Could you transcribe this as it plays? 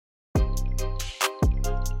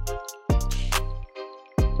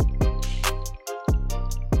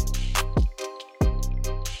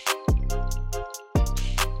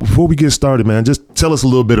before we get started, man, just tell us a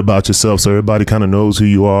little bit about yourself so everybody kind of knows who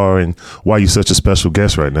you are and why you're such a special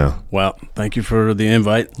guest right now. Well, thank you for the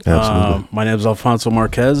invite. Absolutely. My name is Alfonso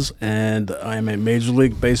Marquez, and I am a Major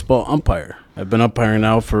League Baseball umpire. I've been umpiring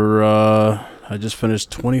now for, I just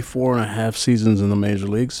finished 24 and a half seasons in the major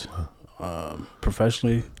leagues.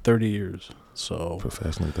 Professionally, 30 years. So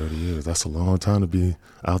Professionally, 30 years. That's a long time to be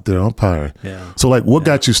out there umpiring. Yeah. So, like, what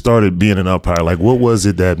got you started being an umpire? Like, what was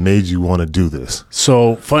it that made you want to do this?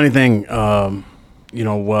 So, funny thing, when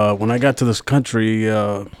I got to this country,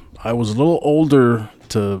 I was a little older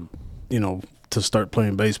to start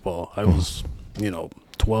playing baseball. I was,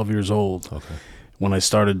 12 years old. Okay. When I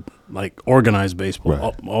started, like, organized baseball.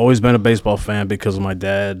 Right. Always been a baseball fan because of my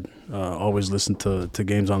dad. Always listened to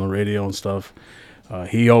games on the radio and stuff.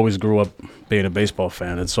 He always grew up being a baseball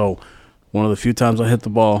fan. And so one of the few times I hit the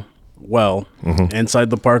ball inside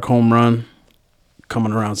the park home run,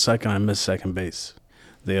 coming around second, I missed second base.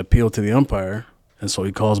 They appealed to the umpire, and so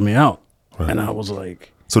he calls me out. Right. And I was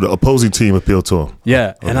like... So the opposing team appealed to him?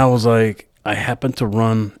 Yeah, okay. And I was like, I happened to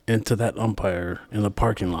run into that umpire in the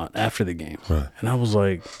parking lot after the game. Right. And I was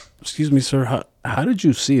like, excuse me, sir, how did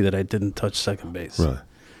you see that I didn't touch second base? Right.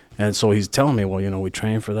 And so he's telling me, well, we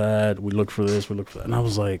train for that. We look for this. We look for that. And I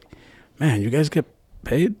was like, man, you guys get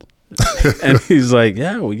paid? And he's like,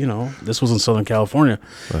 yeah, well, this was in Southern California.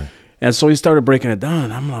 Right. And so he started breaking it down.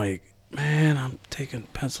 And I'm like, man, I'm taking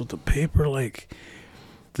pencil to paper, like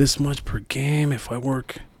this much per game. If I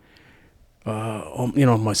work,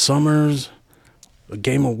 my summers, a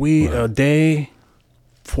game a week, a day,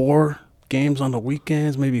 4 games on the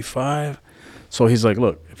weekends, maybe 5. So he's like,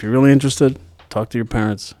 look, if you're really interested, talk to your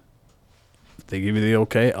parents. If they give you the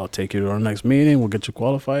okay, I'll take you to our next meeting. We'll get you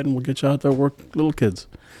qualified, and we'll get you out there work little kids.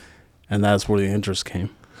 And that's where the interest came.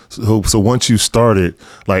 So once you started,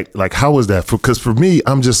 like how was that? Because for me,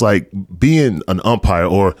 I'm just like being an umpire,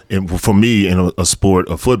 for me in a sport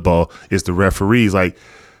of football, is the referees. Like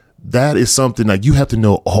that is something like you have to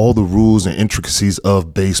know all the rules and intricacies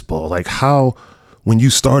of baseball. Like how. When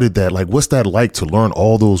you started that, like, what's that like to learn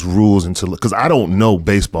all those rules and because I don't know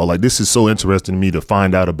baseball. Like, this is so interesting to me to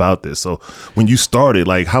find out about this. So when you started,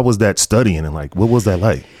 like, how was that studying and like, what was that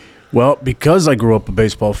like? Well, because I grew up a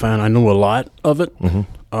baseball fan, I knew a lot of it.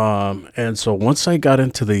 Mm-hmm. And so once I got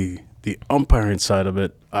into the umpiring side of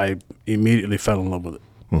it, I immediately fell in love with it.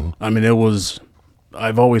 Mm-hmm. I mean,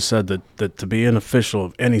 I've always said that to be an official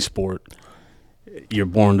of any sport, you're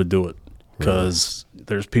born to do it because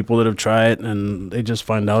there's people that have tried and they just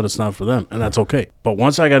find out it's not for them, and that's okay. But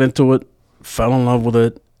once I got into it, fell in love with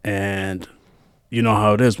it, and you know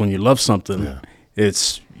how it is when you love something,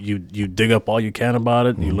 it's you dig up all you can about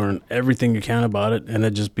it, you learn everything you can about it, and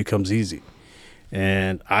it just becomes easy.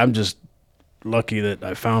 And I'm just lucky that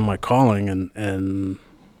I found my calling, and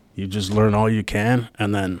you just learn all you can,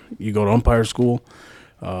 and then you go to umpire school,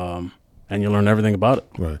 and you learn everything about it.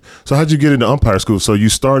 Right. So how'd you get into umpire school? So you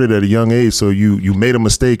started at a young age, so you made a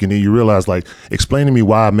mistake, and then you realized, like, explain to me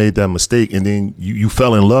why I made that mistake, and then you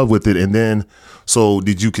fell in love with it, and then, so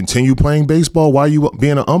did you continue playing baseball while you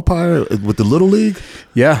being an umpire with the Little League?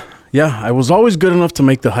 Yeah. I was always good enough to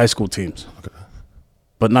make the high school teams,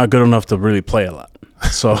 but not good enough to really play a lot.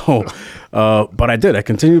 So, but I did. I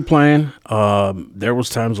continued playing. There was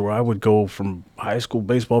times where I would go from high school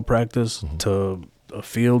baseball practice to a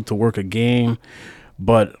field to work a game,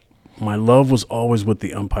 but my love was always with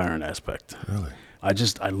the umpiring aspect. Really?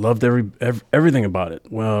 I loved everything about it.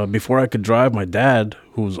 Well, before I could drive, my dad,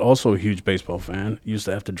 who was also a huge baseball fan, used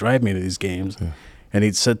to have to drive me to these games, and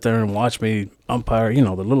he'd sit there and watch me umpire,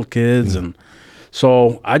 the little kids, and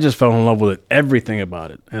so I just fell in love with it, everything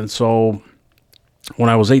about it. And so when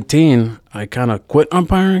I was 18, I kind of quit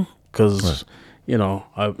umpiring because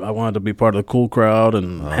I wanted to be part of the cool crowd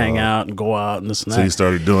and hang out and go out and this and that. So you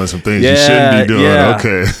started doing some things you shouldn't be doing. Yeah.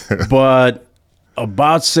 Okay. But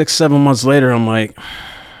about 6-7 months later, I'm like,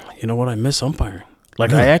 you know what? I miss umpiring.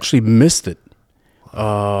 Like, I actually missed it.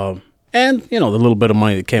 And, the little bit of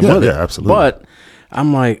money that came with it. Yeah, absolutely. But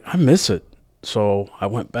I'm like, I miss it. So I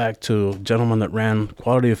went back to a gentleman that ran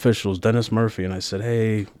Quality Officials, Dennis Murphy, and I said,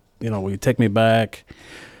 hey, will you take me back?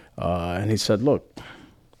 And he said, look,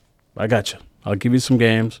 I got you. I'll give you some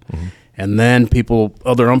games. Mm-hmm. And then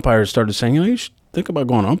other umpires started saying, you should think about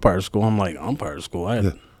going to umpire school. I'm like, umpire school?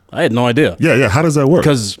 I had no idea. Yeah. How does that work?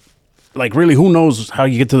 Because, like, really, who knows how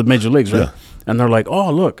you get to the major leagues, right? Yeah. And they're like,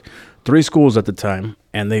 oh, look, 3 schools at the time.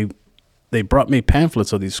 And they brought me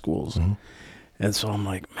pamphlets of these schools. Mm-hmm. And so I'm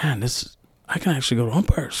like, man, I can actually go to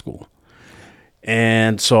umpire school.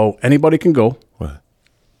 And so anybody can go. Right.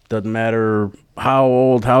 Doesn't matter how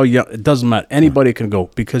old, how young. It doesn't matter. Anybody can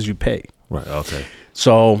go because you pay. Right. Okay.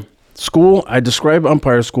 So School, I describe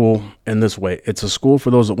umpire school in this way. It's a school for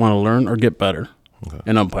those that want to learn or get better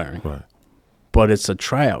in umpiring. Right. But it's a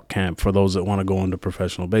tryout camp for those that want to go into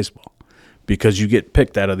professional baseball, because you get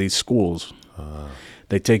picked out of these schools.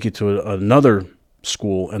 They take you to another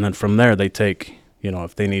school, and then from there they take,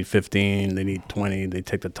 if they need 15, they need 20, they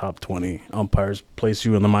take the top 20 umpires, place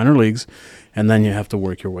you in the minor leagues, and then you have to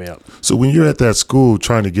work your way up. So when you're at that school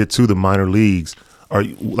trying to get to the minor leagues, are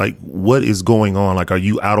you like, what is going on? Like, are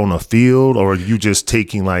you out on a field, or are you just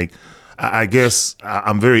taking, like, I guess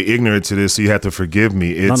I'm very ignorant to this, so you have to forgive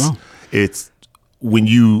me. It's when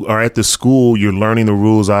you are at the school, you're learning the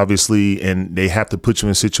rules, obviously, and they have to put you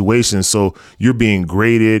in situations. So you're being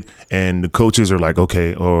graded, and the coaches are like,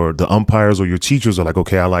 okay, or the umpires or your teachers are like,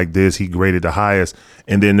 okay, I like this. He graded the highest.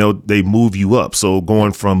 And then they move you up. So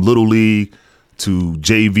going from little league to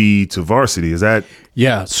JV to varsity, is that?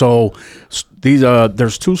 Yeah. So these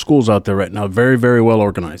there's 2 schools out there right now, very, very well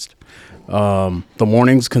organized. The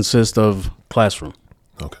mornings consist of classroom.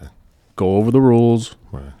 Okay. Go over the rules.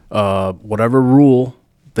 Right. Whatever rule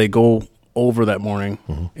they go over that morning.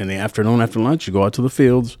 In the afternoon after lunch, you go out to the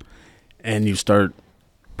fields and you start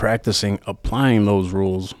practicing applying those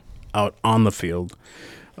rules out on the field.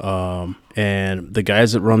 And the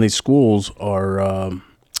guys that run these schools are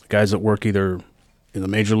guys that work either in the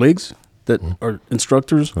major leagues that are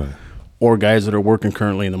instructors, Right. or guys that are working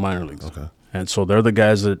currently in the minor leagues. Okay. And so they're the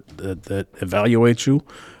guys that evaluate you.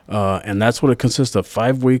 And that's what it consists of: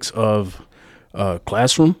 5 weeks of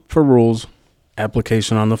classroom for rules,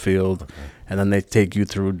 application on the field, and then they take you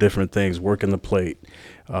through different things, working the plate,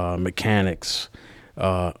 mechanics,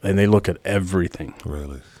 and they look at everything.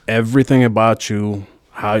 Really? Everything about you,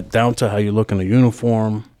 down to how you look in a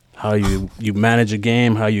uniform, how you manage a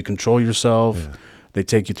game, how you control yourself. Yeah. They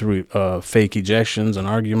take you through fake ejections and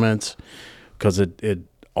arguments, because it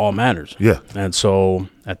all matters. Yeah. And so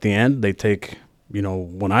at the end, they take,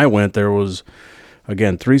 when I went, there was,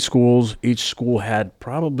 again, 3 schools. Each school had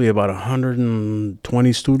probably about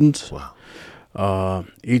 120 students. Wow.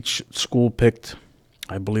 Each school picked,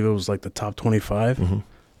 I believe it was like the top 25.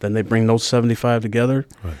 Then they bring those 75 together.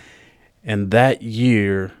 Right. And that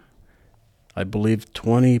year, I believe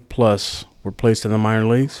 20 plus were placed in the minor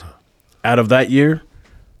leagues. Out of that year,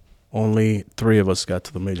 only 3 of us got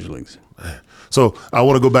to the major leagues. So I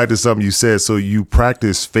want to go back to something you said. So you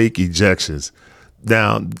practice fake ejections.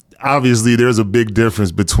 Now, obviously, there's a big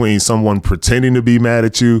difference between someone pretending to be mad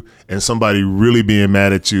at you and somebody really being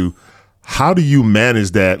mad at you. How do you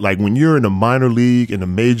manage that? Like, when you're in a minor league, in a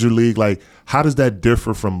major league, like, how does that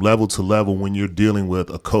differ from level to level when you're dealing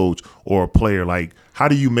with a coach or a player? Like, how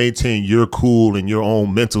do you maintain your cool and your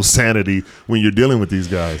own mental sanity when you're dealing with these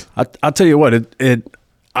guys? I'll tell you what,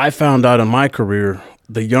 I found out in my career,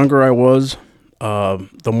 the younger I was,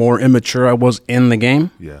 the more immature I was in the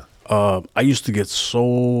game. Yeah. I used to get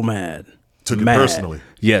so mad. Took it personally.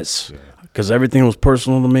 Yes, because everything was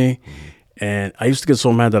personal to me. And I used to get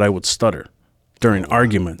so mad that I would stutter during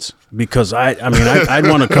arguments, because I'd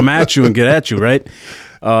want to come at you and get at you, right?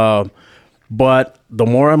 But the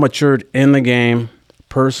more I matured in the game,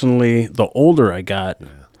 personally, the older I got,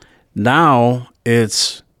 now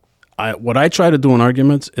what I try to do in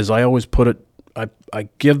arguments is I always put it, I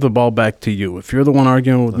give the ball back to you. If you're the one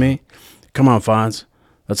arguing with me, come on, Fonz,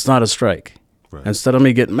 that's not a strike. Right. Instead of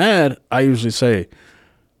me getting mad, I usually say,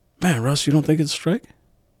 man, Russ, you don't think it's a strike?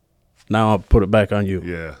 Now I'll put it back on you.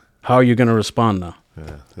 Yeah. How are you going to respond now?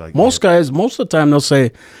 Yeah. Like, most guys, most of the time, they'll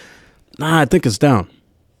say, nah, I think it's down.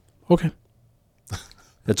 Okay.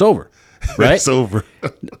 It's over, right? It's over.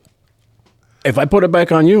 If I put it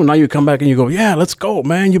back on you, now you come back and you go, yeah, let's go,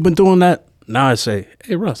 man. You've been doing that. Now I say,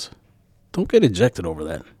 hey, Russ, don't get ejected over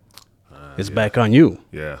that. It's back on you.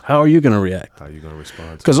 Yeah. How are you going to react? How are you going to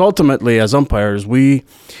respond? Because ultimately, as umpires,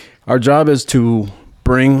 our job is to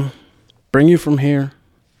bring you from here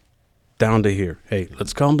down to here. Hey,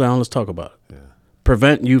 let's calm down. Let's talk about it. Yeah.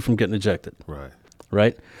 Prevent you from getting ejected.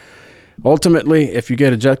 Right. Ultimately, if you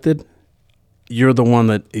get ejected, you're the one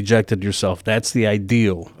that ejected yourself. That's the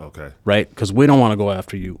ideal. Okay. Right? Because we don't want to go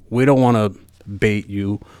after you. We don't want to bait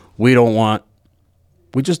you. We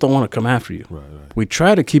just don't want to come after you. Right. We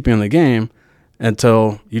try to keep you in the game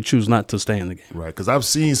until you choose not to stay in the game. Right, because I've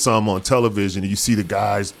seen some on television, and you see the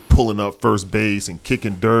guys pulling up first base and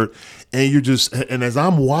kicking dirt, and as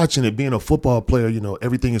I'm watching it, being a football player,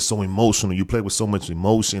 everything is so emotional. You play with so much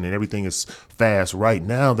emotion, and everything is fast right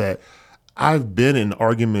now that I've been in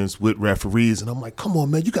arguments with referees, and I'm like, come on,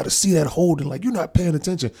 man, you got to see that holding. Like, you're not paying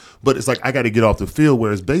attention. But it's like I got to get off the field,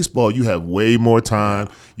 whereas baseball, you have way more time.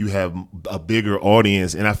 You have a bigger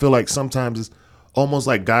audience. And I feel like sometimes it's almost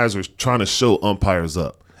like guys are trying to show umpires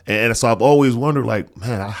up. And so I've always wondered, like,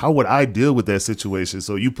 man, how would I deal with that situation?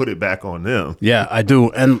 So you put it back on them. Yeah, I do.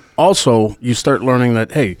 And also, you start learning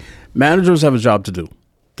that, hey, managers have a job to do,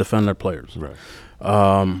 defend their players. Right.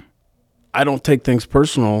 I don't take things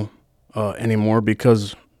personal anymore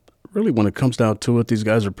because really when it comes down to it, these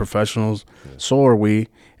guys are professionals. Yeah. So are we.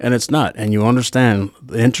 And it's not. And you understand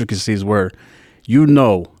the intricacies where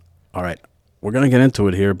all right, we're going to get into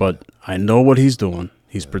it here, but I know what he's doing.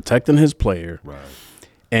 He's protecting his player. Right.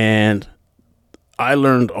 And I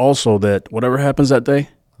learned also that whatever happens that day,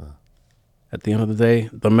 at the end of the day,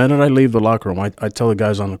 the minute I leave the locker room, I tell the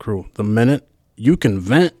guys on the crew, the minute you can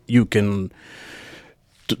vent, you can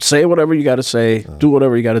say whatever you got to say, do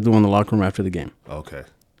whatever you got to do in the locker room after the game. Okay.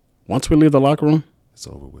 Once we leave the locker room, it's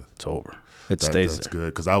over with. It's over. It stays that's there.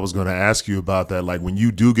 Good, because I was going to ask you about that. Like, when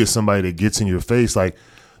you do get somebody that gets in your face, like,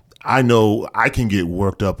 I know I can get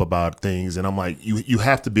worked up about things, and I'm like, you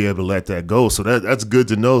have to be able to let that go. So that's good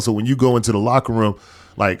to know. So when you go into the locker room,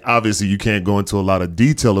 like, obviously you can't go into a lot of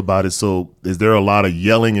detail about it. So is there a lot of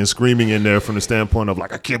yelling and screaming in there from the standpoint of,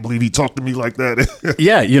 like, I can't believe he talked to me like that?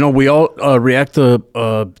 Yeah, we all react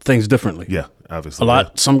to things differently. Yeah, obviously. A lot.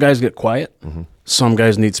 Yeah. Some guys get quiet. Mm-hmm. Some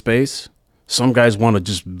guys need space. Some guys want to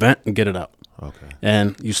just vent and get it out. Okay.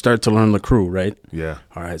 And you start to learn the crew, right? Yeah.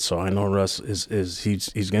 All right, so I know Russ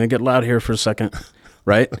he's going to get loud here for a second,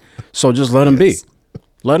 right? So just let him be.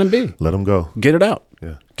 Let him be. Let him go. Get it out.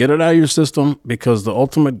 Yeah. Get it out of your system, because the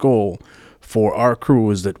ultimate goal for our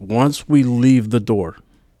crew is that once we leave the door,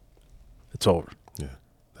 it's over. Yeah.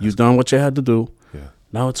 You've done what you had to do. Yeah.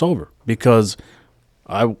 Now it's over, because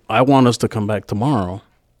I want us to come back tomorrow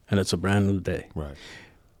and it's a brand new day. Right.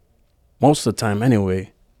 Most of the time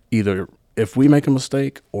anyway, either if we make a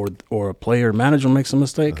mistake or a player manager makes a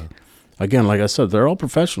mistake, again, like I said, they're all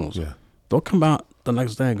professionals. Yeah. They'll come out the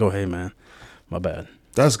next day and go, hey, man, my bad.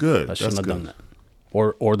 That's good. I shouldn't have done that.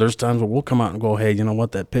 Or there's times where we'll come out and go, hey, you know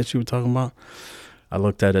what, that pitch you were talking about, I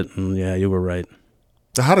looked at it and, yeah, you were right.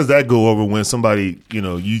 So how does that go over when somebody,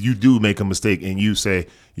 you do make a mistake and you say,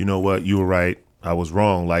 you know what, you were right, I was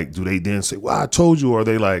wrong? Like, do they then say, well, I told you, or are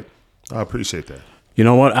they like, I appreciate that? You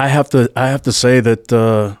know what, I have to say that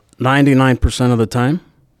 99% of the time,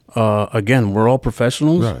 again, we're all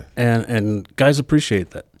professionals, right, and guys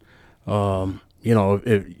appreciate that.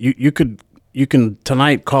 If you can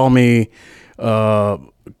tonight call me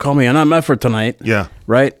an MFer tonight, yeah,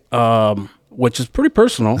 right? Which is pretty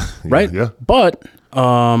personal, right? Yeah. But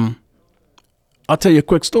I'll tell you a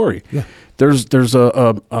quick story. Yeah. There's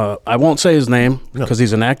a I won't say his name because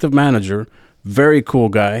he's an active manager, very cool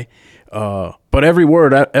guy. But every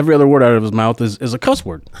other word out of his mouth is a cuss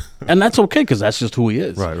word, and that's okay because that's just who he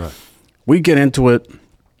is. Right. We get into it.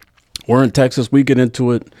 We're in Texas. We get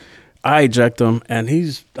into it. I eject him, and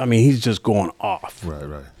he's just going off.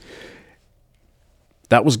 Right.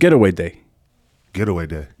 That was getaway day. Getaway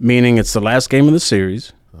day. Meaning it's the last game of the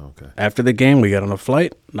series. Okay. After the game, we got on a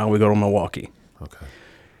flight. Now we go to Milwaukee. Okay.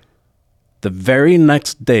 The very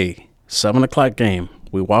next day, 7 o'clock game,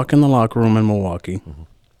 we walk in the locker room in Milwaukee. Mm-hmm.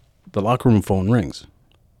 The locker room phone rings.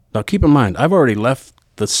 Now, keep in mind, I've already left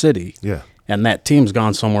the city. Yeah. And that team's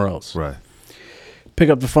gone somewhere else. Right. Pick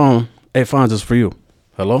up the phone. Hey, Fonz, it's for you.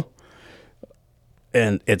 Hello?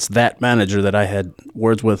 And it's that manager that I had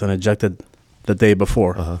words with and ejected the day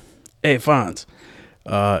before. Uh-huh. Hey, Fonz.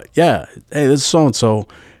 Yeah. Hey, this is so-and-so.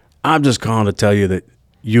 I'm just calling to tell you that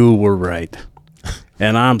you were right.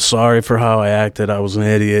 And I'm sorry for how I acted. I was an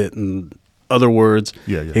idiot and other words.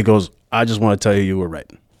 Yeah. He goes, I just want to tell you were right.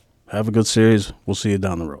 Have a good series. We'll see you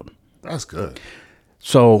down the road. That's good.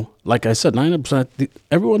 So, like I said, 90%,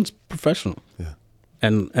 everyone's professional. Yeah.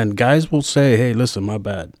 And guys will say, hey, listen, my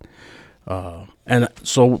bad. And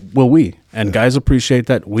so will we. And guys appreciate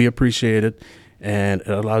that. We appreciate it. And it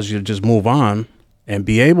allows you to just move on and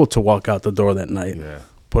be able to walk out the door that night. Yeah.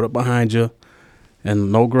 Put it behind you.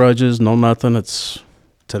 And no grudges, no nothing.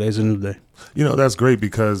 Today's a new day. That's great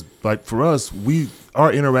because, like, for us,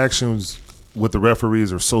 our interactions with the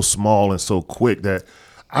referees are so small and so quick that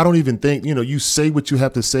I don't even think, you say what you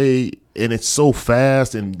have to say and it's so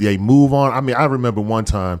fast and they move on. I mean, I remember one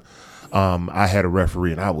time I had a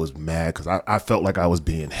referee and I was mad because I felt like I was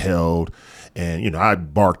being held and, I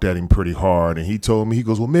barked at him pretty hard and he told me, he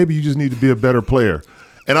goes, well, maybe you just need to be a better player.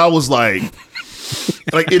 And I was like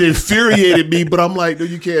it infuriated me, but I'm like, no,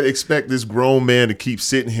 you can't expect this grown man to keep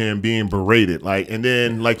sitting here and being berated. And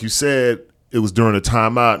then, like you said, it was during a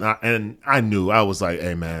timeout, and I knew. I was like,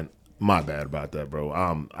 hey, man, my bad about that, bro.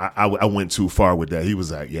 I went too far with that. He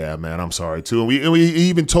was like, yeah, man, I'm sorry, too. And he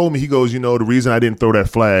even told me, he goes, the reason I didn't throw that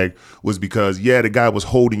flag was because, the guy was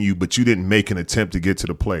holding you, but you didn't make an attempt to get to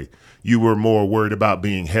the plate. You were more worried about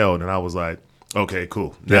being held. And I was like, Okay,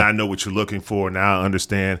 cool. Now I know what you're looking for. Now I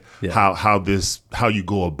understand how you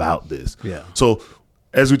go about this. Yeah. So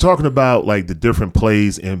as we're talking about like the different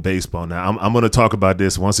plays in baseball, now I'm going to talk about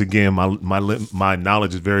this once again. My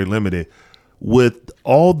knowledge is very limited with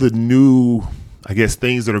all the new, I guess,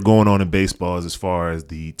 things that are going on in baseball as far as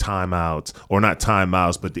the timeouts, or not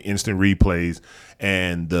timeouts, but the instant replays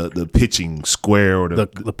and the pitching square, or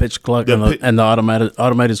the pitch clock and the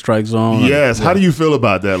automated strike zone. Yes. How do you feel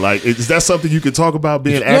about that? Like, is that something you could talk about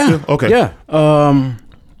being active? Okay. Yeah.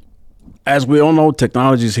 As we all know,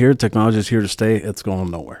 technology's here. Technology's here to stay. It's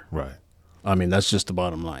going nowhere. Right. I mean, that's just the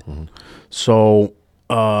bottom line. Mm-hmm. So,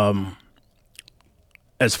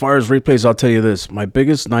 as far as replays, I'll tell you this. My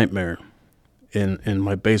biggest nightmare in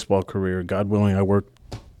my baseball career, God willing, I worked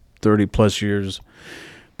 30-plus years,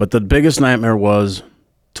 but the biggest nightmare was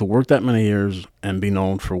to work that many years and be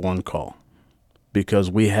known for one call,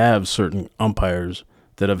 because we have certain umpires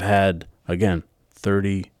that have had, again,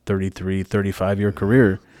 30, 33, 35-year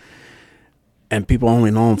career, and people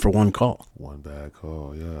only know them for one call. One bad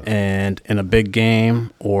call, yeah. And in a big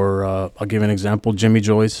game, or I'll give you an example, Jimmy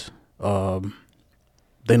Joyce, they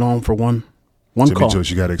know him for one call. Jimmy Joyce,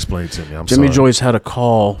 you got to explain to me. Jimmy Joyce had a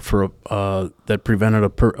call for that prevented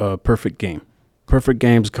a perfect game. Perfect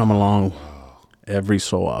games come along every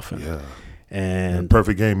so often. Yeah. And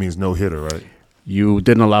perfect game means no hitter, right? You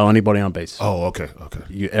didn't allow anybody on base. Oh, okay.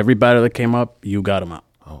 Every batter that came up, you got him out.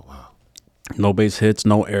 Oh, wow. No base hits,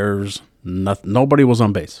 no errors, nothing. Nobody was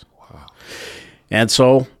on base. Wow. And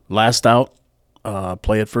so, last out,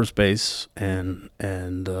 play at first base, and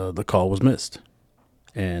the call was missed,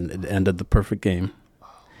 and it ended the perfect game.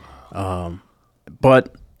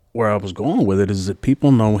 But where I was going with it is that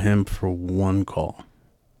people know him for one call.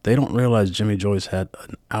 They don't realize Jimmy Joyce had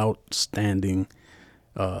an outstanding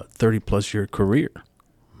 30-plus year career.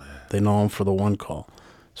 Man. They know him for the one call.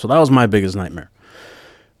 So that was my biggest nightmare.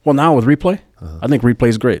 Well, now with replay, I think replay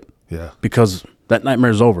is great. Yeah. Because that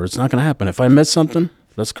nightmare is over. It's not going to happen. If I miss something,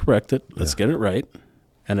 let's correct it. Let's get it right.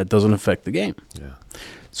 And it doesn't affect the game. Yeah.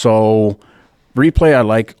 So replay I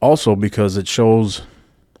like also because it shows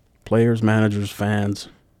players, managers, fans,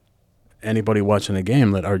 anybody watching a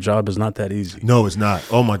game that our job is not that easy. No, it's not.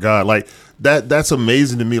 Oh my God. Like that's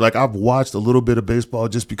amazing to me. Like I've watched a little bit of baseball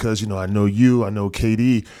just because, I know you, I know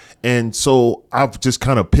KD. And so I've just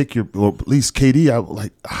kind of picked or at least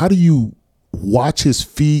KD, how do you watch his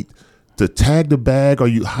feet to tag the bag?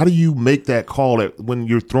 How do you make that call when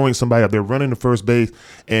you're throwing somebody out there running to first base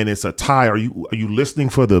and it's a tie? Are you listening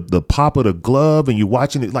for the pop of the glove and you're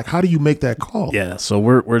watching it? Like, how do you make that call? Yeah, so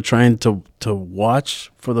we're trying to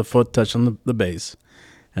watch for the foot touching the base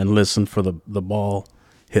and listen for the ball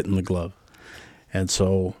hitting the glove. And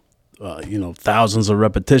so, thousands of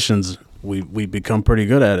repetitions, we become pretty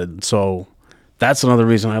good at it. So that's another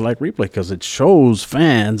reason I like replay, because it shows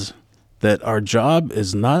fans that our job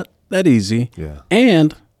is not that easy,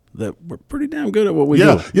 and that we're pretty damn good at what we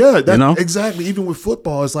do. Yeah, exactly. Even with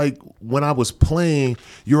football, it's like when I was playing,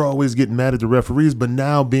 you're always getting mad at the referees, but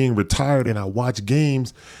now being retired and I watch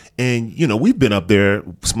games, and we've been up there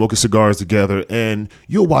smoking cigars together, and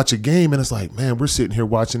you'll watch a game and it's like, man, we're sitting here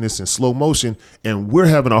watching this in slow motion and we're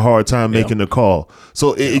having a hard time making the call.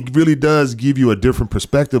 So it really does give you a different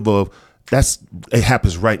perspective of it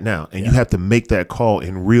happens right now, and you have to make that call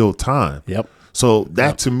in real time. Yep. So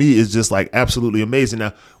that to me is just like absolutely amazing.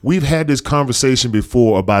 Now, we've had this conversation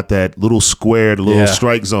before about that little square, the little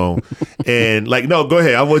strike zone. And no, go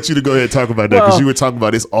ahead. I want you to go ahead and talk about that, because you were talking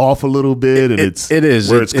about it's off a little bit, and it is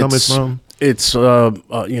where it's coming from. It's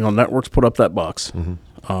networks put up that box.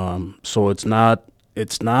 Mm-hmm. So it's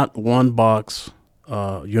not one box,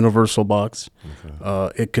 universal box.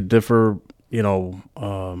 Okay. It could differ,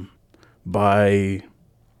 by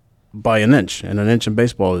an inch, and an inch in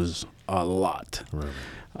baseball is a lot. Right.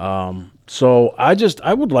 So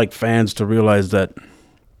I would like fans to realize that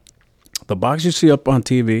the box you see up on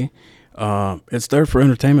TV, it's there for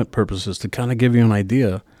entertainment purposes, to kind of give you an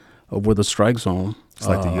idea of where the strike zone. It's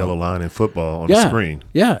like the yellow line in football on the screen.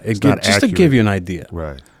 Yeah, just to give you an idea.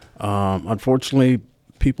 Right. Unfortunately,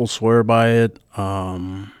 people swear by it,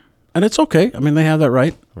 and it's okay. I mean, they have that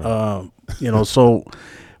right. So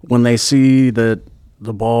when they see that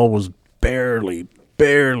the ball was barely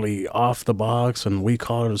off the box and we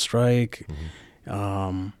call it a strike,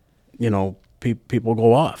 people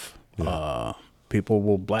go off. Yeah. People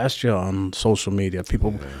will blast you on social media.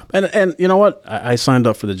 And you know what? I signed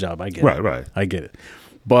up for the job. I get it. Right. I get it.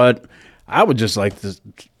 But I would just like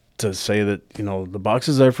to say that, the box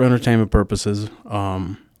is there for entertainment purposes.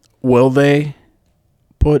 Will they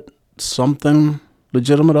put something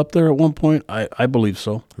legitimate up there at one point? I believe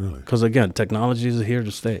so. Really? Because, again, technology is here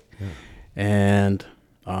to stay. Yeah. And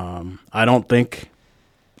I don't think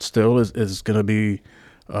still is going to be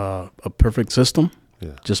a perfect system,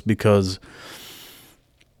 just because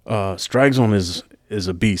strike zone is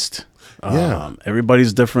a beast.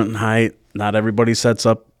 Everybody's different in height. Not everybody sets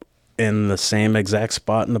up in the same exact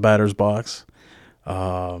spot in the batter's box.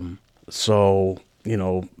 So,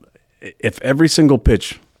 if every single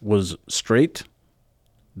pitch was straight,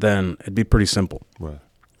 then it'd be pretty simple. Right.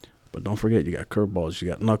 But don't forget, you got curveballs, you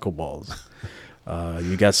got knuckleballs,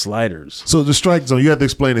 you got sliders. So the strike zone, you have to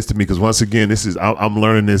explain this to me, because once again, I'm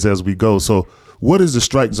learning this as we go. So what does the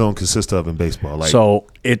strike zone consist of in baseball? Like, so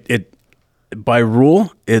it by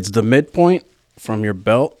rule, it's the midpoint from your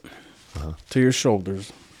belt to your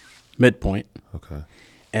shoulders, midpoint. Okay.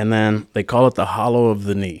 And then they call it the hollow of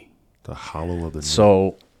the knee. The hollow of the knee.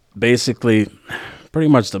 So basically, pretty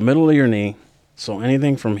much the middle of your knee. So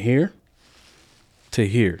anything from here to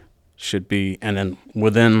here should be, and then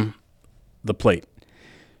within the plate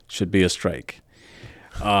should be a strike.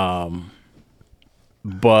 But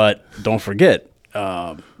don't forget,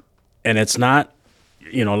 and it's not,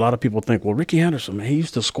 a lot of people think, well, Ricky Henderson, man, he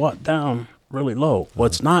used to squat down really low. Well,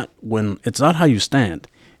 it's not how you stand.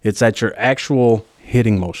 It's at your actual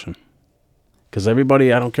hitting motion. Because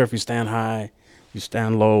everybody, I don't care if you stand high, you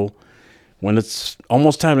stand low. When it's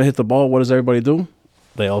almost time to hit the ball, what does everybody do?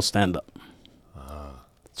 They all stand up.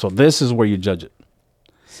 So this is where you judge it.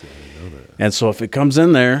 See, I know that. And so if it comes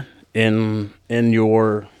in there in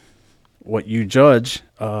your what you judge,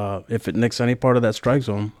 if it nicks any part of that strike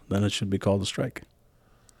zone, then it should be called a strike.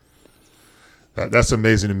 That's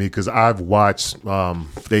amazing to me, because I've watched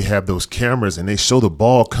they have those cameras and they show the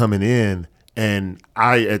ball coming in, and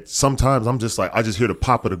sometimes I'm just like, I just hear the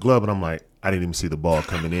pop of the glove and I'm like, I didn't even see the ball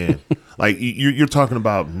coming in. Like you're talking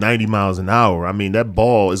about 90 miles an hour. I mean, that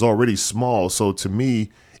ball is already small, so to me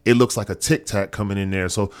it looks like a tic tac coming in there.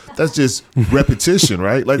 So that's just repetition,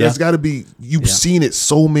 right? Like That's got to be, you've seen it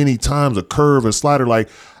so many times, a curve, a slider, like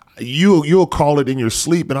you'll call it in your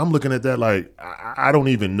sleep, and I'm looking at that like I don't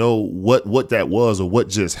even know what that was or what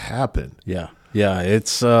just happened. Yeah.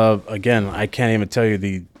 It's again, I can't even tell you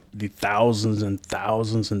the thousands and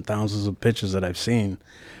thousands and thousands of pitches that I've seen,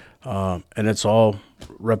 and it's all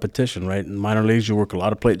repetition, right? In minor leagues, you work a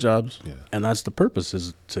lot of plate jobs, and that's the purpose,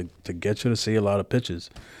 is to get you to see a lot of pitches.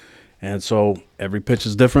 And so every pitch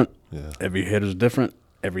is different. Every hitter is different.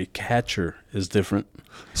 Every catcher is different.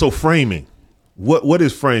 So framing. What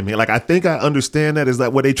is framing? Like, I think I understand that. Is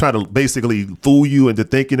that where they try to basically fool you into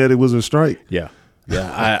thinking that it was a strike? Yeah.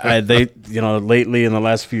 They lately in the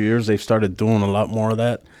last few years, they've started doing a lot more of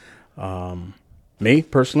that. Me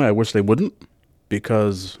personally, I wish they wouldn't,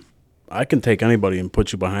 because I can take anybody and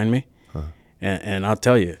put you behind me, and I'll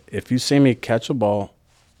tell you, if you see me catch a ball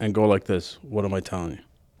and go like this, what am I telling you?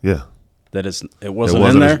 Yeah, that it wasn't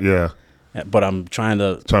in there. Yeah, but I'm trying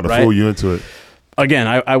to fool you into it. Again,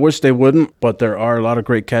 I wish they wouldn't, but there are a lot of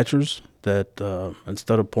great catchers that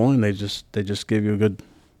instead of pulling, they just give you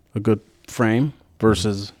a good frame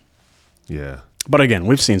versus. Yeah. But again,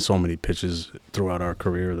 we've seen so many pitches throughout our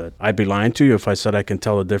career that I'd be lying to you if I said I can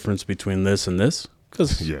tell the difference between this and this,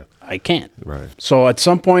 because I can't. Right. So at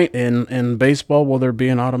some point in baseball, will there be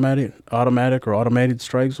an automatic or automated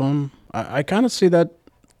strike zone? I kind of see that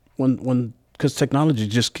when because technology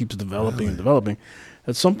just keeps developing and developing.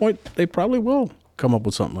 At some point, they probably will come up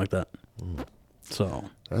with something like that. So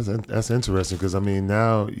that's interesting, because I mean,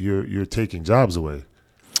 now you're taking jobs away.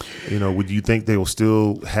 Would you think they will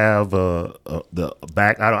still have the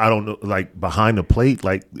back? I don't know, like behind the plate.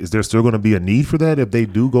 Like, is there still going to be a need for that if they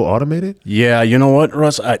do go automated? Yeah, you know what,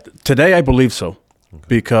 Russ? Today I believe so,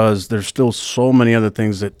 because there's still so many other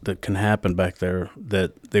things that can happen back there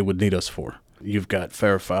that they would need us for. You've got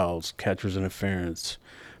fair fouls, catcher's interference,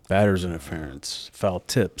 batter's interference, foul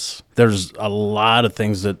tips. There's a lot of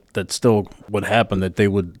things that still would happen that they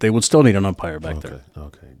would still need an umpire back there.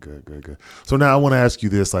 Okay, good. So now I want to ask you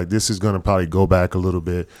this. Like, this is going to probably go back a little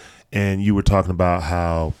bit, and you were talking about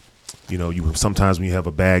how, you sometimes when you have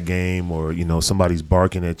a bad game or somebody's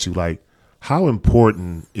barking at you, like, how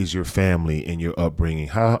important is your family and your upbringing?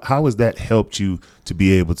 How has that helped you to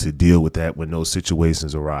be able to deal with that when those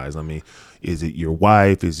situations arise? I mean, is it your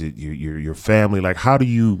wife? Is it your family? Like, how do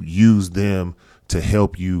you use them to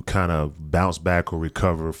help you kind of bounce back or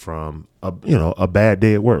recover from a bad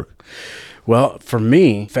day at work? Well, for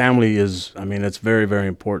me, family is, it's very, very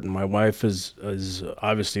important. My wife is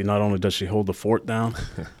obviously, not only does she hold the fort down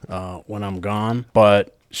when I'm gone,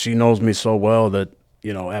 but she knows me so well that,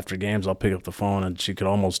 after games, I'll pick up the phone and she could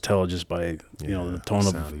almost tell just by, the tone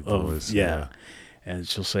of voice. And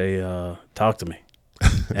she'll say, talk to me.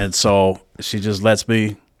 And so she just lets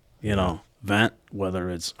me, vent, whether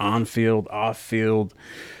it's on field, off field,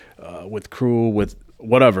 with crew, with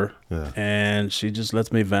whatever. Yeah. And she just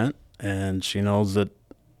lets me vent, and she knows that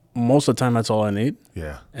most of the time that's all I need.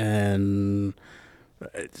 Yeah. And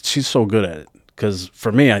she's so good at it. Because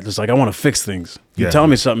for me, I want to fix things. You Yeah. tell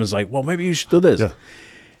me something, it's like, well, maybe you should do this. Yeah.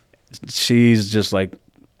 She's just like,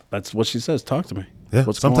 that's what she says. Talk to me. Yeah.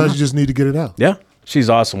 What's going Sometimes on? you just need to get it out. Yeah. She's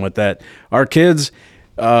awesome with that. Our kids,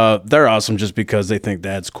 they're awesome just because they think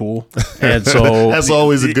dad's cool. And so That's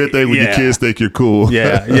always a good thing when your kids think you're cool.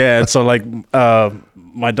 Yeah. And so like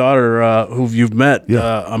my daughter, who you've met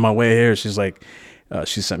on my way here, she's like,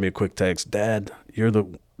 she sent me a quick text. Dad, you're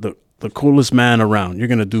the coolest man around. You're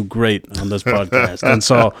going to do great on this podcast. And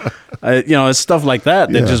so, it's stuff like that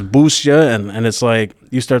just boosts you. And it's like,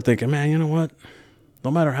 you start thinking, man, you know what? No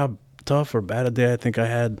matter how tough or bad a day I think I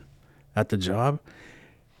had at the job,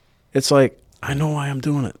 it's like, I know why I'm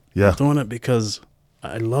doing it. Yeah. I'm doing it because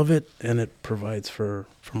I love it, and it provides for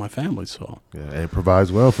my family. So Yeah, and it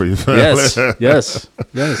provides well for your family. Yes.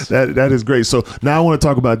 That is great. So now I want to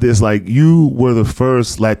talk about this. Like, you were the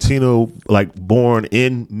first Latino, like, born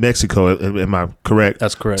in Mexico. Am I correct?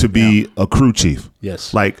 That's correct, To be a crew chief.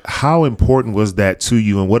 Yes. Like, how important was that to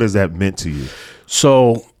you, and what has that meant to you?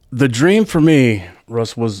 So the dream for me,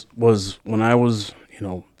 Russ, was when I was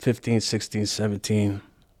 15, 16, 17,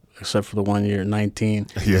 except for the 1 year, 19.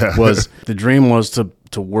 Yeah. Was the dream was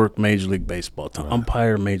to work Major League Baseball, to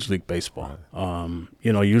umpire Major League Baseball.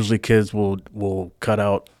 Usually kids will cut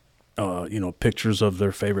out pictures of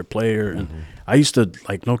their favorite player, and I used to,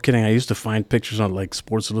 like, no kidding, I used to find pictures on like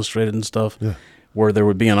Sports Illustrated and stuff where there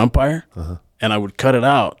would be an umpire, and I would cut it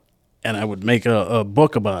out and I would make a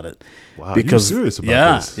book about it. Wow, because you're serious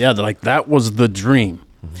about this. Yeah, like that was the dream.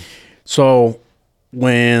 So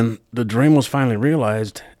when the dream was finally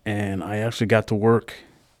realized and I actually got to work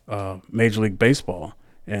Major League Baseball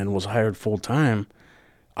and was hired full time,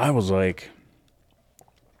 I was like,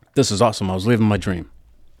 this is awesome. I was living my dream.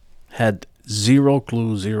 Had zero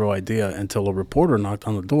clue, zero idea until a reporter knocked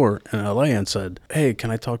on the door in LA and said, hey, can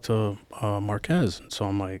I talk to Marquez? And so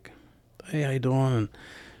I'm like, hey, how you doing? And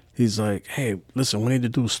he's like, hey, listen, we need to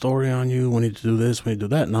do a story on you. We need to do this. We need to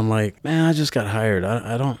do that. And I'm like, man, I just got hired.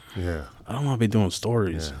 I don't want to be doing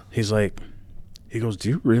stories. Yeah. He goes, do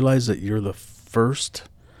you realize that you're the first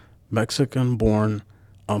Mexican-born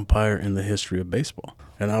umpire in the history of baseball?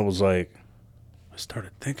 And I was like, I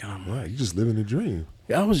started thinking, I'm like, you just living the dream.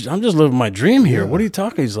 Yeah, I'm just living my dream here. What are you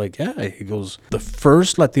talking? He's like, yeah. He goes, the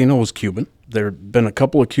first Latino was Cuban. There had been a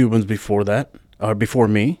couple of Cubans before that, before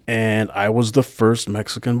me, and I was the first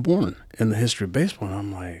Mexican-born in the history of baseball. And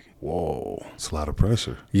I'm like, whoa. It's a lot of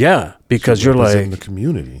pressure. Yeah, because you're like, the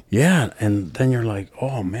community. Yeah, and then you're like,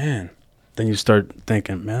 oh, man. Then you start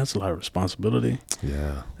thinking, man, that's a lot of responsibility.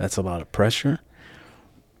 Yeah. That's a lot of pressure.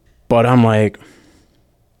 But I'm like,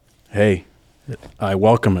 hey, I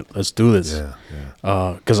welcome it. Let's do this.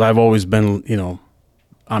 Yeah. Because I've always been,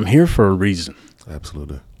 I'm here for a reason.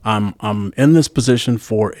 Absolutely. I'm in this position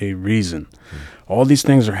for a reason. All these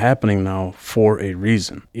things are happening now for a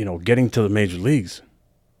reason. Getting to the major leagues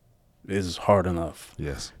is hard enough.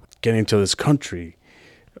 Yes. Getting to this country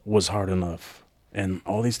was hard enough. And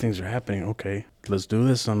all these things are happening. Okay, let's do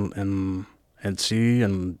this and see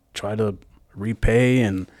and try to repay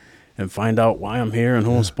and find out why I'm here and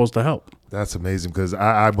who I'm supposed to help. That's amazing, because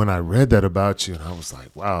I when I read that about you, and I was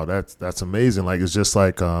like, wow, that's amazing. Like, it's just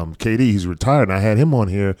like KD, he's retired, and I had him on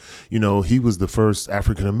here. He was the first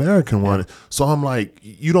African-American one. So I'm like,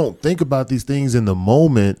 you don't think about these things in the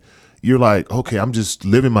moment. You're like, okay, I'm just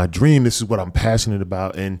living my dream. This is what I'm passionate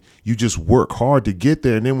about. And you just work hard to get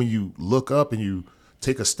there. And then when you look up and you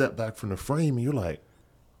take a step back from the frame, and you're like,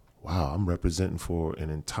 wow, I'm representing for an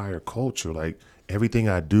entire culture. Like, everything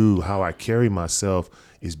I do, how I carry myself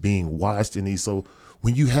is being watched in these. So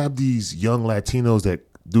when you have these young Latinos that,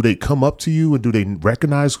 do they come up to you and do they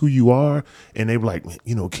recognize who you are? And they're like,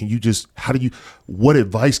 can you just, what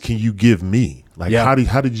advice can you give me? Like, how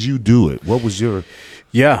did you do it? What was your...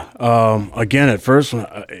 Yeah. Again, at first,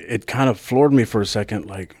 it kind of floored me for a second,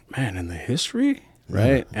 like, man, in the history,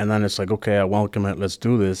 right? Yeah. And then it's like, okay, I welcome it. Let's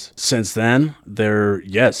do this. Since then,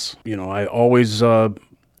 I always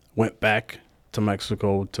went back to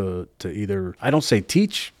Mexico to either, I don't say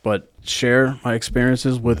teach, but share my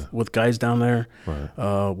experiences with guys down there,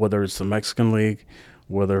 right. Whether it's the Mexican League,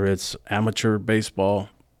 whether it's amateur baseball,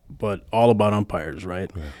 but all about umpires,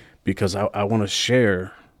 right? Yeah. Because I want to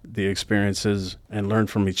share the experiences and learn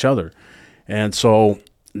from each other. And so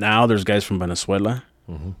now there's guys from Venezuela.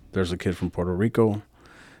 Mm-hmm. There's a kid from Puerto Rico.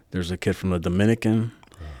 There's a kid from the Dominican.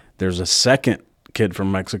 There's a second kid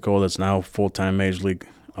from Mexico that's now full-time Major League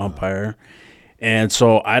umpire. And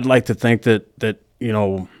so I'd like to think that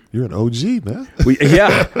You're an OG, man.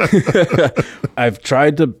 I've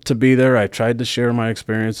tried to be there. I tried to share my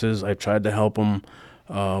experiences. I tried to help them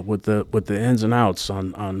with the ins and outs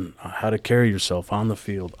on how to carry yourself on the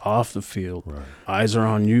field, off the field. Right. Eyes are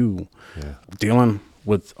on you. Yeah. Dealing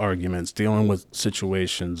with arguments, dealing with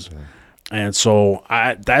situations, and so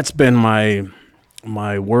that's been my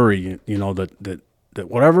worry. That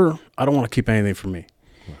whatever, I don't want to keep anything for me.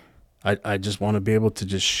 I just want to be able to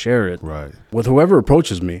just share it with whoever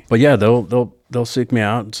approaches me. But yeah, they'll seek me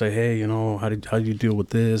out and say, hey, how do you deal with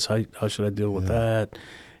this? How should I deal with that?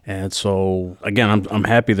 And so again, I'm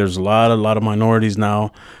happy. There's a lot of minorities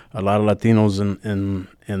now, a lot of Latinos in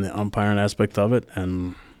the umpiring aspect of it,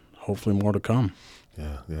 and hopefully more to come.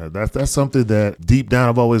 Yeah, that's something that deep down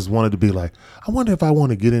I've always wanted to be like, I wonder if I want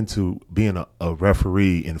to get into being a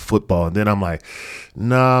referee in football. And then I'm like,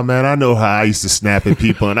 nah, man, I know how I used to snap at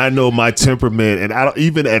people and I know my temperament. And I don't,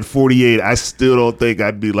 even at 48, I still don't think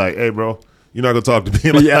I'd be like, hey, bro, you're not going to talk to me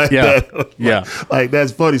like that. Yeah. Like,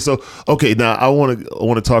 that's funny. So, okay, now I want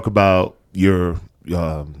to talk about your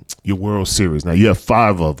World Series. Now, you have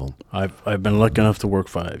 5 of them. I've been lucky enough to work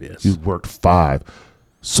 5, yes. You've worked 5.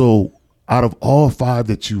 So, out of all 5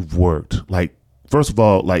 that you've worked, like, first of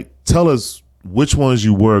all, like, tell us which ones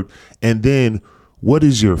you worked, and then what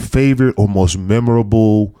is your favorite or most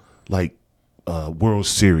memorable, like, World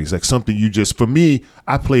Series? Like, something you just, for me,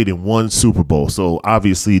 I played in 1 Super Bowl, so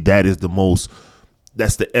obviously that is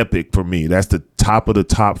that's the epic for me. That's the top of the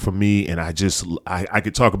top for me, and I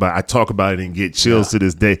could talk about it and get chills to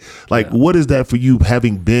this day. Like, what is that for you,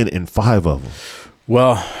 having been in 5 of them?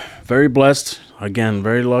 Well, very blessed. Again,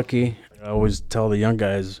 very lucky. I always tell the young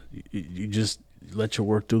guys, you just let your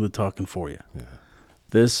work do the talking for you. Yeah.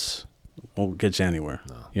 This won't get you anywhere.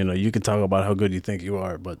 No. You can talk about how good you think you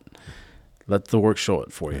are, but let the work show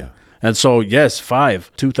it for you. And so, yes,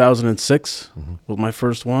 5. 2006 was my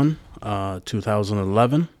first one.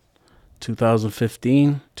 2011,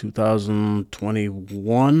 2015,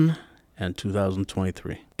 2021, and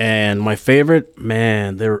 2023. And my favorite,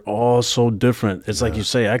 man, they're all so different. It's like you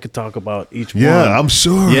say, I could talk about each one. Yeah, I'm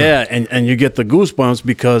sure. Yeah, and you get the goosebumps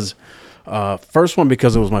because first one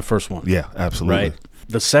because it was my first one. Yeah, absolutely. Right.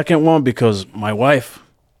 The second one because my wife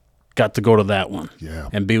got to go to that one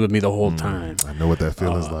and be with me the whole time. I know what that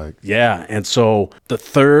feeling's like. Yeah, and so the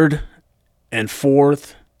third and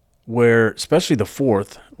fourth, where especially the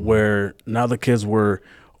fourth, where now the kids were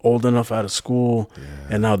old enough out of school,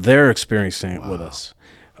 and now they're experiencing it with us.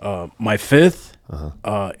 My fifth,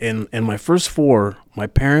 in my first 4, my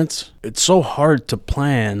parents, it's so hard to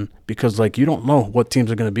plan because, like, you don't know what teams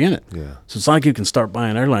are going to be in it. Yeah. So it's not like you can start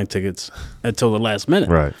buying airline tickets until the last minute.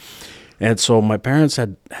 Right. And so my parents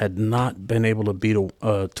had not been able to be to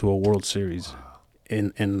a World Series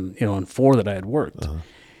in 4 that I had worked.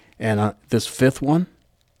 And this 5th one,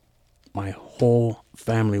 my whole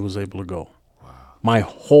family was able to go. My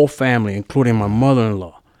whole family, including my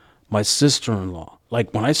mother-in-law, my sister-in-law.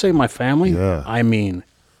 Like, when I say my family, I mean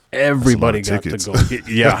everybody got to go.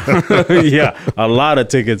 Yeah, a lot of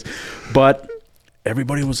tickets. But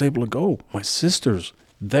everybody was able to go. My sisters,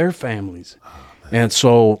 their families. And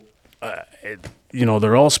so,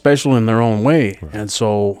 they're all special in their own way. Right. And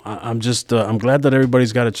so I'm just I'm glad that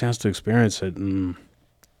everybody's got a chance to experience it. And,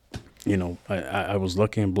 I was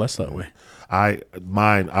lucky and blessed that way.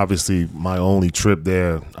 Mine, obviously, my only trip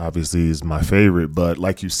there, obviously, is my favorite. But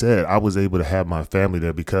like you said, I was able to have my family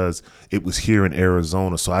there because it was here in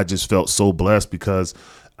Arizona. So I just felt so blessed because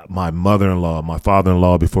my mother-in-law, my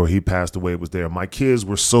father-in-law, before he passed away, was there. My kids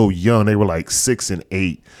were so young. They were like 6 and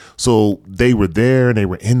 8. So they were there and they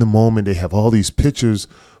were in the moment. They have all these pictures.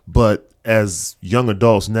 But as young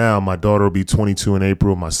adults now, my daughter will be 22 in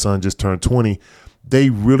April. My son just turned 20. They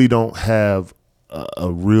really don't have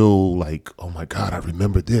a real, like, oh my God, I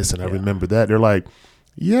remember this and I remember that. They're like,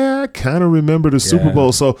 yeah, I kind of remember the Super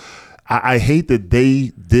Bowl. So I hate that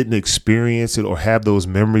they didn't experience it or have those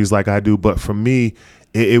memories like I do. But for me,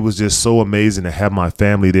 it was just so amazing to have my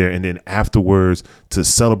family there. And then afterwards to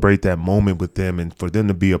celebrate that moment with them and for them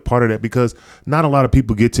to be a part of that, because not a lot of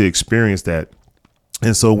people get to experience that.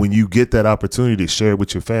 And so when you get that opportunity to share it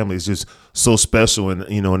with your family, it's just so special. And,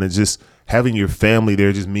 and it's just having your family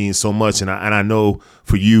there just means so much. And I know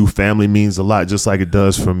for you, family means a lot, just like it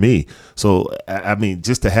does for me. So, I mean,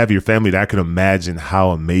 just to have your family there, I can imagine how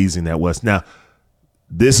amazing that was. Now,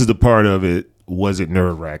 this is the part of it. Was it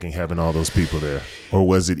nerve-wracking having all those people there, or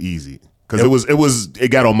was it easy? Because it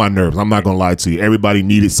got on my nerves. I'm not going to lie to you. Everybody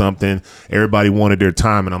needed something. Everybody wanted their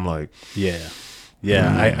time. And I'm like,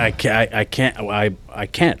 I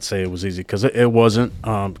can't say it was easy because it wasn't.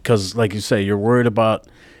 Because like you say, you're worried about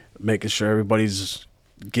making sure everybody's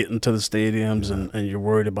getting to the stadiums, and you're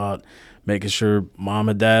worried about making sure mom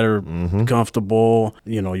and dad are comfortable,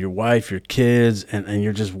 your wife, your kids, and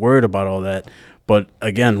you're just worried about all that. But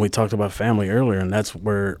again, we talked about family earlier, and that's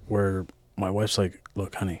where my wife's like,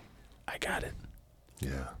 look, honey, I got it.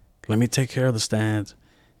 Yeah. Let me take care of the stands.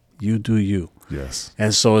 You do you. Yes.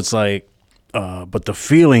 And so it's like, but the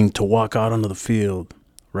feeling to walk out onto the field,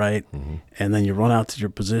 right? And then you run out to your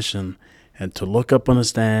position and to look up on the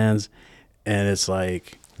stands, and it's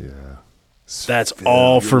like, that's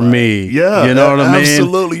all for me. Yeah. You know what I mean?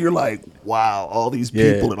 Absolutely. You're like, wow, all these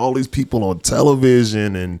people and all these people on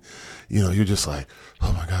television, and you're just like,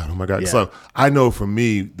 oh my God. Yeah. So I know for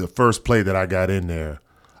me, the first play that I got in there,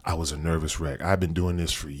 I was a nervous wreck. I've been doing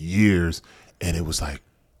this for years, and it was like,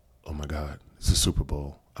 oh my God, it's a Super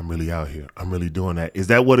Bowl. I'm really out here. I'm really doing that. Is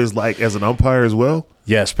that what it's like as an umpire as well?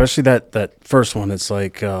 Yeah, especially that first one. It's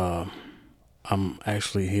like, I'm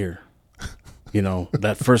actually here.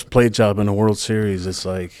 That first play job in the World Series, it's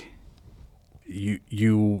like you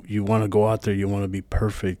want to go out there, you want to be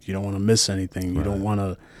perfect, you don't want to miss anything, you don't want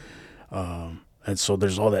to, and so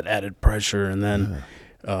there's all that added pressure. And then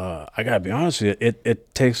I gotta be honest with you,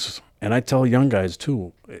 it takes, and I tell young guys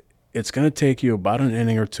too, it's gonna take you about an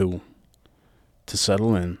inning or two to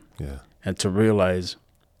settle in, and to realize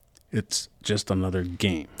it's just another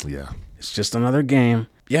game. Yeah, it's just another game.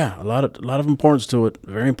 Yeah, a lot of importance to it.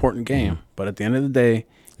 Very important game. But at the end of the day,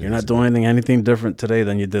 you're not doing anything different today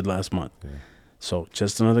than you did last month. Yeah. So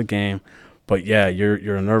just another game. But yeah,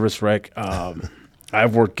 you're a nervous wreck.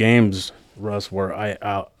 I've worked games, Russ, where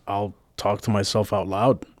I'll talk to myself out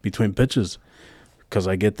loud between pitches because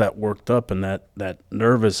I get that worked up and that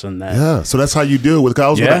nervous and that. Yeah. So that's how you deal with it. I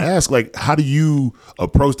was going to ask, like, how do you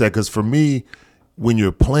approach that? Because for me, when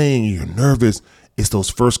you're playing, you're nervous. It's those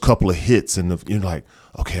first couple of hits, and you're like,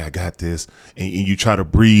 okay, I got this. And you try to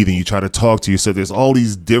breathe and you try to talk to yourself. There's all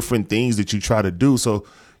these different things that you try to do. So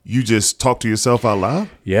you just talk to yourself out loud?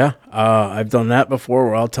 Yeah. I've done that before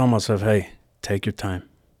where I'll tell myself, hey, take your time.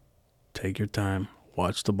 Take your time.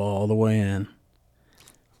 Watch the ball all the way in.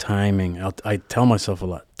 Timing. I tell myself a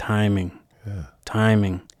lot. Timing. Yeah.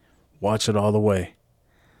 Timing. Watch it all the way.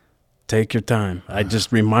 Take your time. I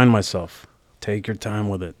just remind myself, take your time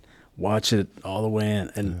with it. Watch it all the way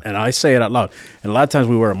in. And I say it out loud. And a lot of times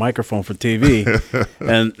we wear a microphone for TV,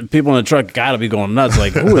 and people in the truck got to be going nuts.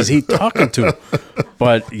 Like, who is he talking to?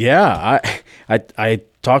 But, yeah, I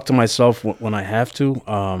talk to myself when I have to.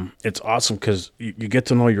 It's awesome because you get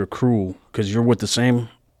to know your crew because you're with the same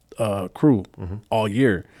crew all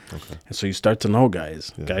year. Okay. And so you start to know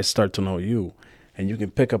guys. Yeah. Guys start to know you. And you can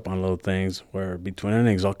pick up on little things where between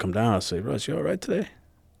innings I'll come down and say, Russ, you all right today?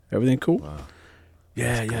 Everything cool? Wow.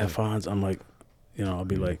 Yeah, Fonz. I'm like, I'll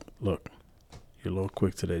be like, look, you're a little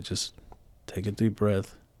quick today. Just take a deep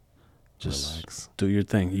breath. Just relax. Do your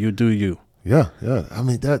thing. You do you. Yeah. I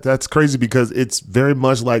mean, that's crazy because it's very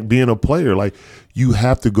much like being a player. Like, you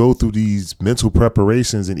have to go through these mental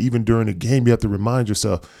preparations, and even during the game, you have to remind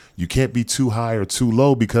yourself you can't be too high or too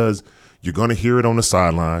low because you're going to hear it on the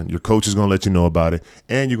sideline. Your coach is going to let you know about it,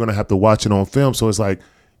 and you're going to have to watch it on film. So it's like,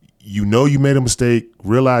 you made a mistake,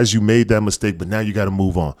 realize you made that mistake, but now you got to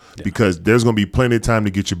move on because there's going to be plenty of time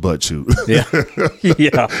to get your butt chewed. Yeah. You're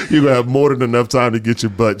going to have more than enough time to get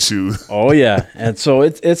your butt chewed. Oh, yeah. And so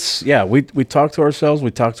it's we talk to ourselves.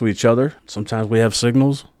 We talk to each other. Sometimes we have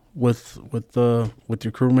signals with your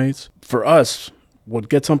crewmates. For us, what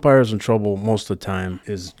gets umpires in trouble most of the time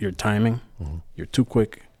is your timing. Mm-hmm. You're too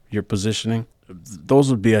quick. Your positioning. Those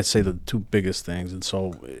would be, I'd say, the two biggest things. And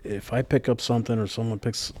so if I pick up something or someone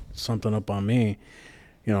picks something up on me,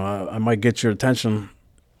 I might get your attention,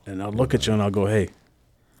 and I'll look at you and I'll go, hey.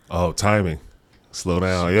 Oh, timing. Slow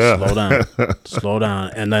down, yeah. Slow down. Slow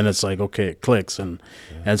down. And then it's like, okay, it clicks. And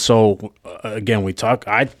so, again,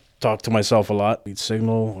 I talk to myself a lot. We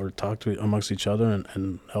signal or talk amongst each other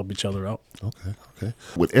and help each other out. Okay.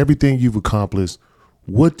 With everything you've accomplished,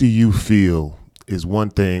 what do you feel is one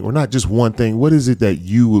thing, or not just one thing, what is it that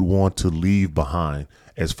you would want to leave behind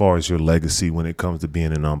as far as your legacy when it comes to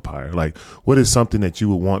being an umpire? Like, what is something that you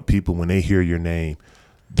would want people, when they hear your name,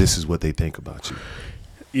 this is what they think about you?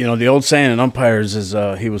 The old saying in umpires is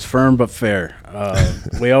he was firm but fair.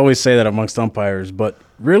 We always say that amongst umpires, but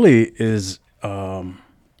really is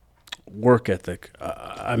work ethic.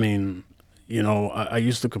 I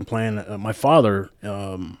used to complain. My father,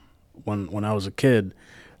 when I was a kid,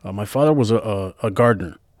 my father was a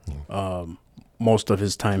gardener most of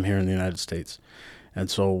his time here in the United States. And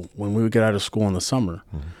so when we would get out of school in the summer,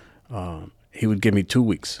 he would give me 2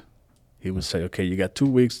 weeks. He would say, okay, you got 2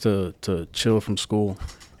 weeks to chill from school,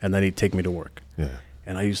 and then he'd take me to work. Yeah.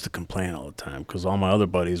 And I used to complain all the time because all my other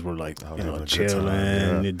buddies were like, chilling,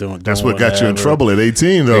 yeah. doing That's what whatever. got you in trouble at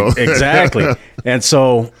 18, though. Exactly. And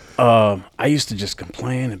so I used to just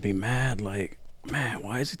complain and be mad, like, man,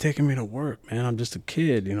 why is he taking me to work, man? I'm just a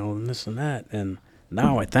kid, and this and that. And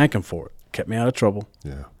now I thank him for it. Kept me out of trouble.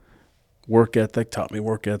 Yeah. Work ethic, taught me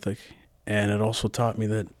work ethic. And it also taught me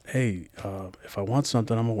that, hey, if I want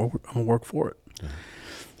something, I'm gonna work for it. Yeah.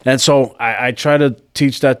 And so I try to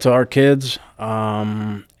teach that to our kids.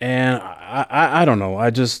 And I don't know. I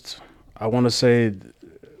want to say,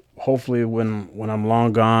 hopefully when I'm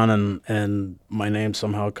long gone and my name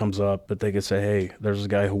somehow comes up, that they could say, hey, there's a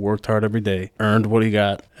guy who worked hard every day, earned what he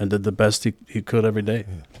got, and did the best he could every day.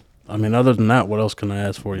 Yeah. I mean, other than that, what else can I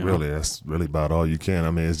ask for? Really, that's really about all you can.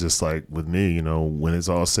 I mean, it's just like with me, when it's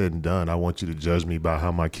all said and done, I want you to judge me by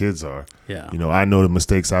how my kids are. Yeah. I know the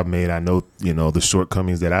mistakes I've made. I know, the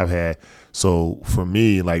shortcomings that I've had. So for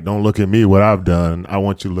me, like, don't look at me, what I've done. I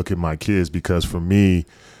want you to look at my kids, because for me,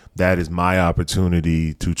 that is my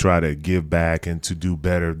opportunity to try to give back and to do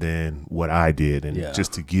better than what I did. And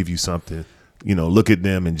just to give you something, look at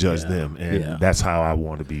them and judge them. And that's how I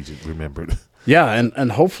want to be remembered. Yeah,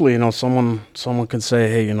 and hopefully, someone can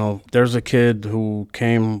say, hey, there's a kid who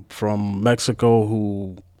came from Mexico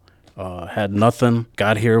who had nothing,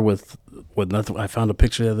 got here with nothing. I found a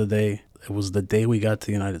picture the other day. It was the day we got to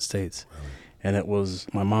the United States. Really? And it was,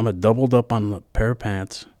 my mom had doubled up on a pair of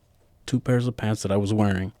pants, 2 pairs of pants that I was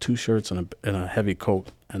wearing, 2 shirts and a heavy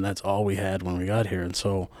coat, and that's all we had when we got here. And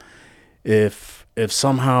so if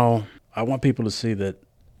somehow, I want people to see that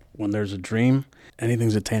when there's a dream,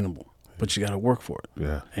 anything's attainable. But you got to work for it.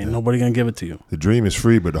 Yeah, ain't nobody gonna give it to you. The dream is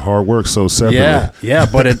free, but the hard work's so separate. Yeah,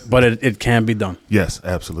 but it can be done. Yes,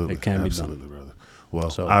 absolutely. It can be done, brother.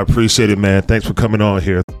 Well, I appreciate it, man. Thanks for coming on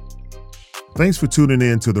here. Thanks for tuning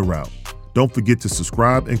in to The Route. Don't forget to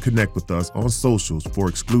subscribe and connect with us on socials for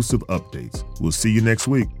exclusive updates. We'll see you next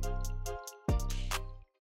week.